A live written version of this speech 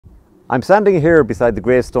I'm standing here beside the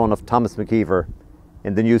gravestone of Thomas McEver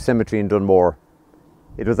in the new cemetery in Dunmore.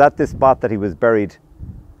 It was at this spot that he was buried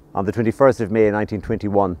on the 21st of May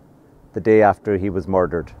 1921, the day after he was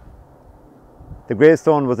murdered. The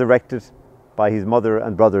gravestone was erected by his mother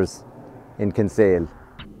and brothers in Kinsale.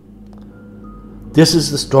 This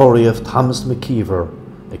is the story of Thomas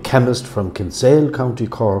McEver, a chemist from Kinsale, County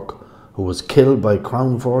Cork, who was killed by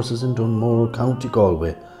Crown forces in Dunmore, County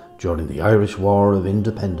Galway, during the Irish War of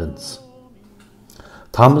Independence.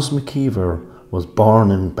 Thomas McEver was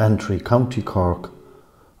born in Bantry, County Cork,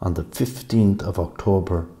 on the 15th of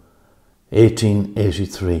October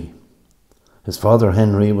 1883. His father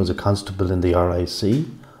Henry was a constable in the RIC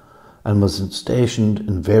and was stationed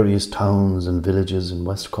in various towns and villages in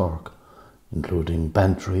West Cork, including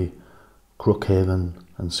Bantry, Crookhaven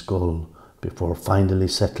and Schull, before finally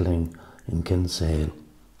settling in Kinsale.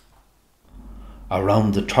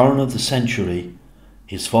 Around the turn of the century,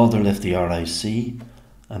 his father left the RIC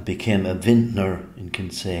and became a vintner in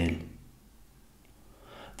Kinsale.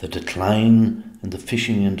 The decline in the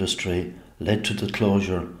fishing industry led to the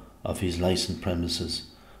closure of his licensed premises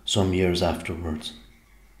some years afterwards.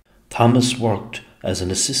 Thomas worked as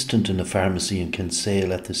an assistant in a pharmacy in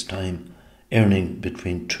Kinsale at this time, earning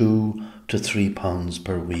between £2 to £3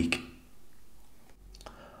 per week.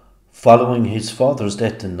 Following his father's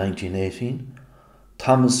death in 1918,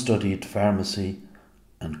 Thomas studied pharmacy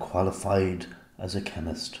and qualified as a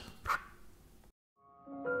chemist.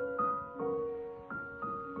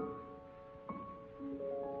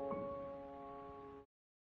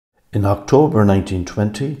 In October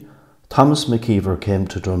 1920, Thomas McEver came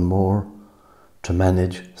to Dunmore to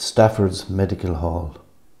manage Staffords Medical Hall.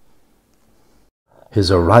 His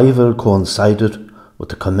arrival coincided with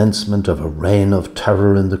the commencement of a reign of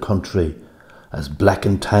terror in the country, as Black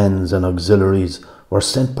and Tans and auxiliaries were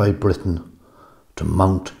sent by Britain to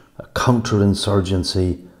mount a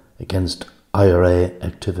counter-insurgency against IRA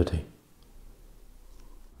activity.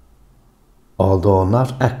 Although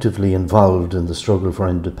not actively involved in the struggle for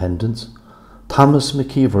independence, Thomas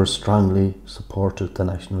McEver strongly supported the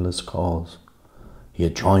nationalist cause. He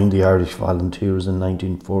had joined the Irish Volunteers in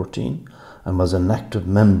 1914 and was an active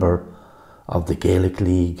member of the Gaelic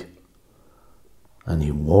League, and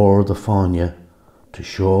he wore the fáinne to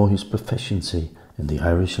show his proficiency in the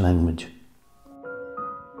Irish language.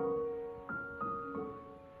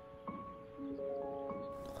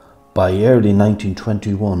 By early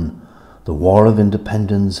 1921, the War of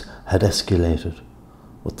Independence had escalated,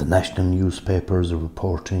 with the national newspapers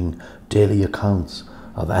reporting daily accounts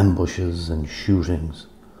of ambushes and shootings,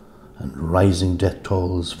 and rising death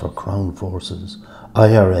tolls for Crown forces,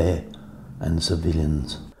 IRA and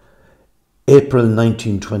civilians. April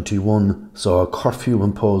 1921 saw a curfew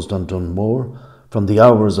imposed on Dunmore from the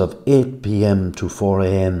hours of 8 p.m. to 4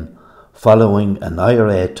 a.m. following an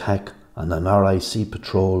IRA attack on an RIC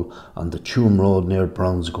patrol on the Tuam Road near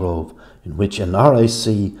Brownsgrove, in which an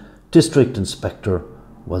RIC district inspector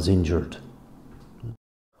was injured.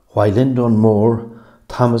 While in Dunmore,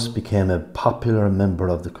 Thomas became a popular member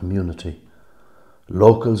of the community.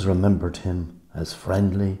 Locals remembered him as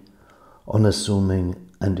friendly, unassuming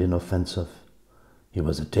and inoffensive. He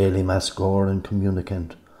was a daily mass goer and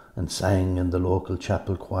communicant, and sang in the local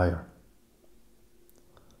chapel choir.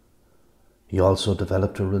 He also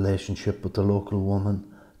developed a relationship with the local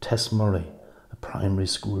woman, Tess Murray, a primary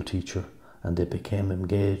school teacher, and they became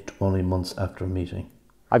engaged only months after meeting.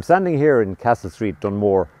 I'm standing here in Castle Street,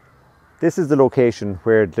 Dunmore. This is the location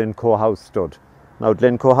where Glencoe House stood. Now,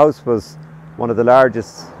 Glencoe House was one of the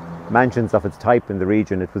largest mansions of its type in the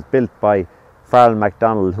region. It was built by Farrell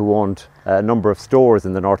MacDonald, who owned a number of stores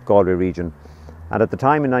in the North Galway region. And at the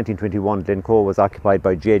time in 1921, Glencoe was occupied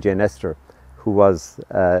by J.J. Nestor, who was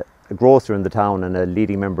a grocer in the town and a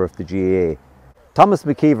leading member of the GAA. Thomas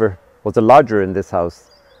McEver was a lodger in this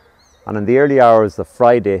house, and in the early hours of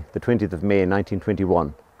Friday, the 20th of May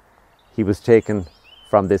 1921, he was taken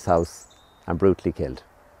from this house and brutally killed.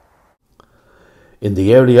 In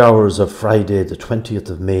the early hours of Friday, the 20th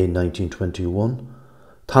of May 1921,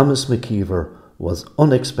 Thomas McEver was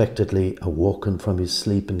unexpectedly awoken from his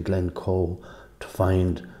sleep in Glencoe to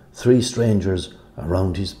find 3 strangers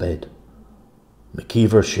around his bed.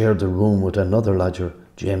 McEver shared the room with another lodger,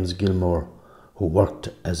 James Gilmore, who worked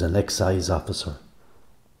as an excise officer.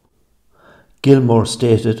 Gilmore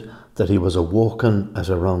stated that he was awoken at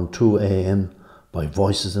around 2 a.m. by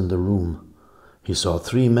voices in the room. He saw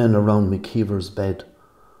 3 men around McEver's bed.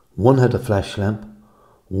 One had a flash lamp,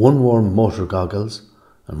 one wore motor goggles,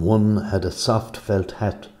 and one had a soft felt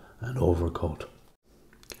hat and overcoat.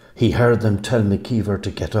 He heard them tell McEver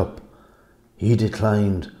to get up. He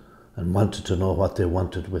declined and wanted to know what they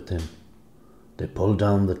wanted with him. They pulled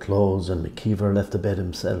down the clothes and McEver left the bed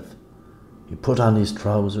himself. He put on his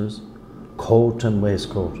trousers, coat and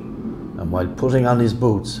waistcoat, and while putting on his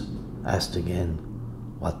boots, asked again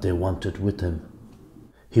what they wanted with him.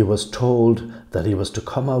 He was told that he was to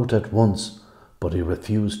come out at once, but he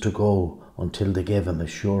refused to go until they gave him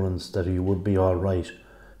assurance that he would be all right,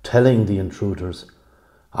 telling the intruders,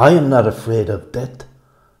 "I am not afraid of death.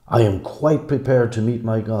 I am quite prepared to meet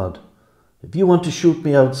my God. If you want to shoot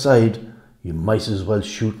me outside, you might as well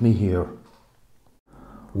shoot me here."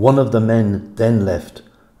 One of the men then left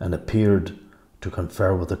and appeared to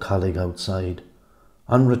confer with a colleague outside.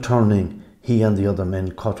 On returning, he and the other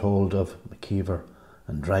men caught hold of McEver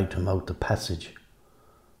and dragged him out the passage.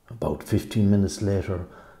 About 15 minutes later,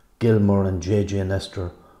 Gilmore and J.J. Nestor,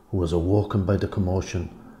 who was awoken by the commotion,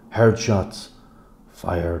 heard shots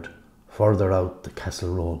fired further out the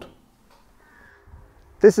Castle Road.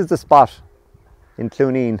 This is the spot in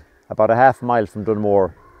Clooneen, about a half mile from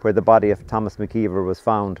Dunmore, where the body of Thomas McEver was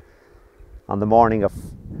found on the morning of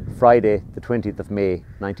Friday, the 20th of May,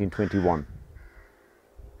 1921.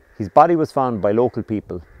 His body was found by local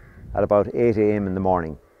people at about 8 a.m. in the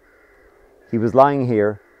morning. He was lying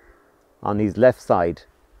here on his left side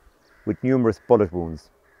with numerous bullet wounds.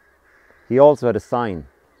 He also had a sign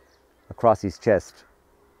across his chest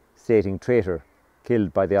stating "Traitor,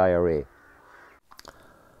 killed by the IRA."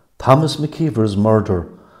 Thomas McEver's murder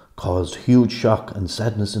caused huge shock and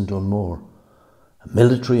sadness in Dunmore. A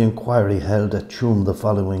military inquiry held at Tuam the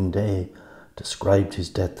following day described his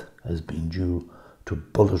death as being due to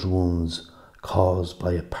bullet wounds caused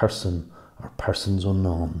by a person or persons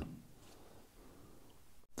unknown.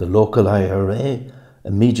 The local IRA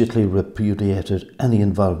immediately repudiated any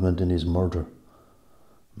involvement in his murder.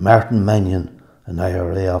 Martin Mannion, an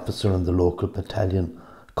IRA officer in the local battalion,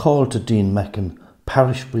 called to Dean Mackin,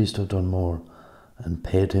 parish priest of Dunmore, and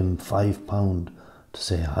paid him £5 to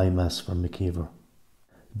say high mass for McEver.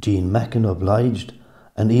 Dean Mackin obliged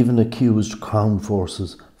and even accused Crown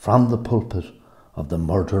forces from the pulpit of the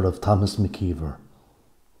murder of Thomas McEver.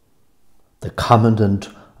 The commandant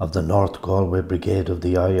of the North Galway Brigade of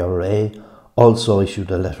the IRA also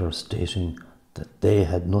issued a letter stating that they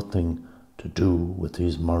had nothing to do with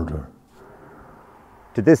his murder.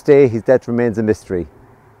 To this day, his death remains a mystery.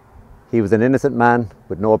 He was an innocent man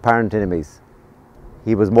with no apparent enemies.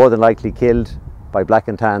 He was more than likely killed by Black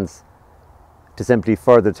and Tans to simply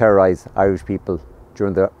further terrorise Irish people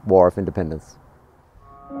during the War of Independence.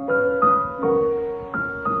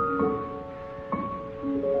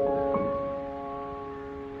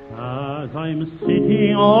 As I'm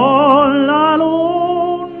sitting all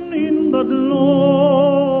alone in the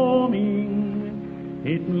gloaming,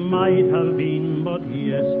 it might have been but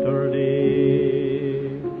yesterday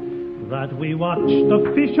that we watched the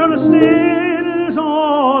fisher sails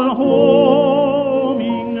all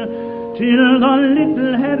homing till the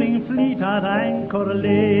little herring fleet at anchor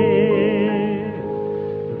lay.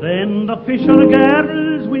 Then the fisher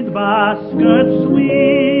girls with baskets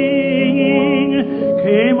swinging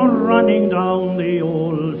came running down the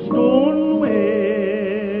old stone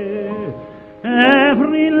way.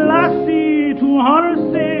 Every lassie to her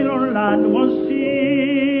sailor lad was singing,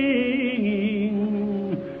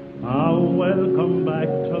 "A welcome back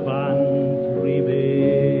to Ban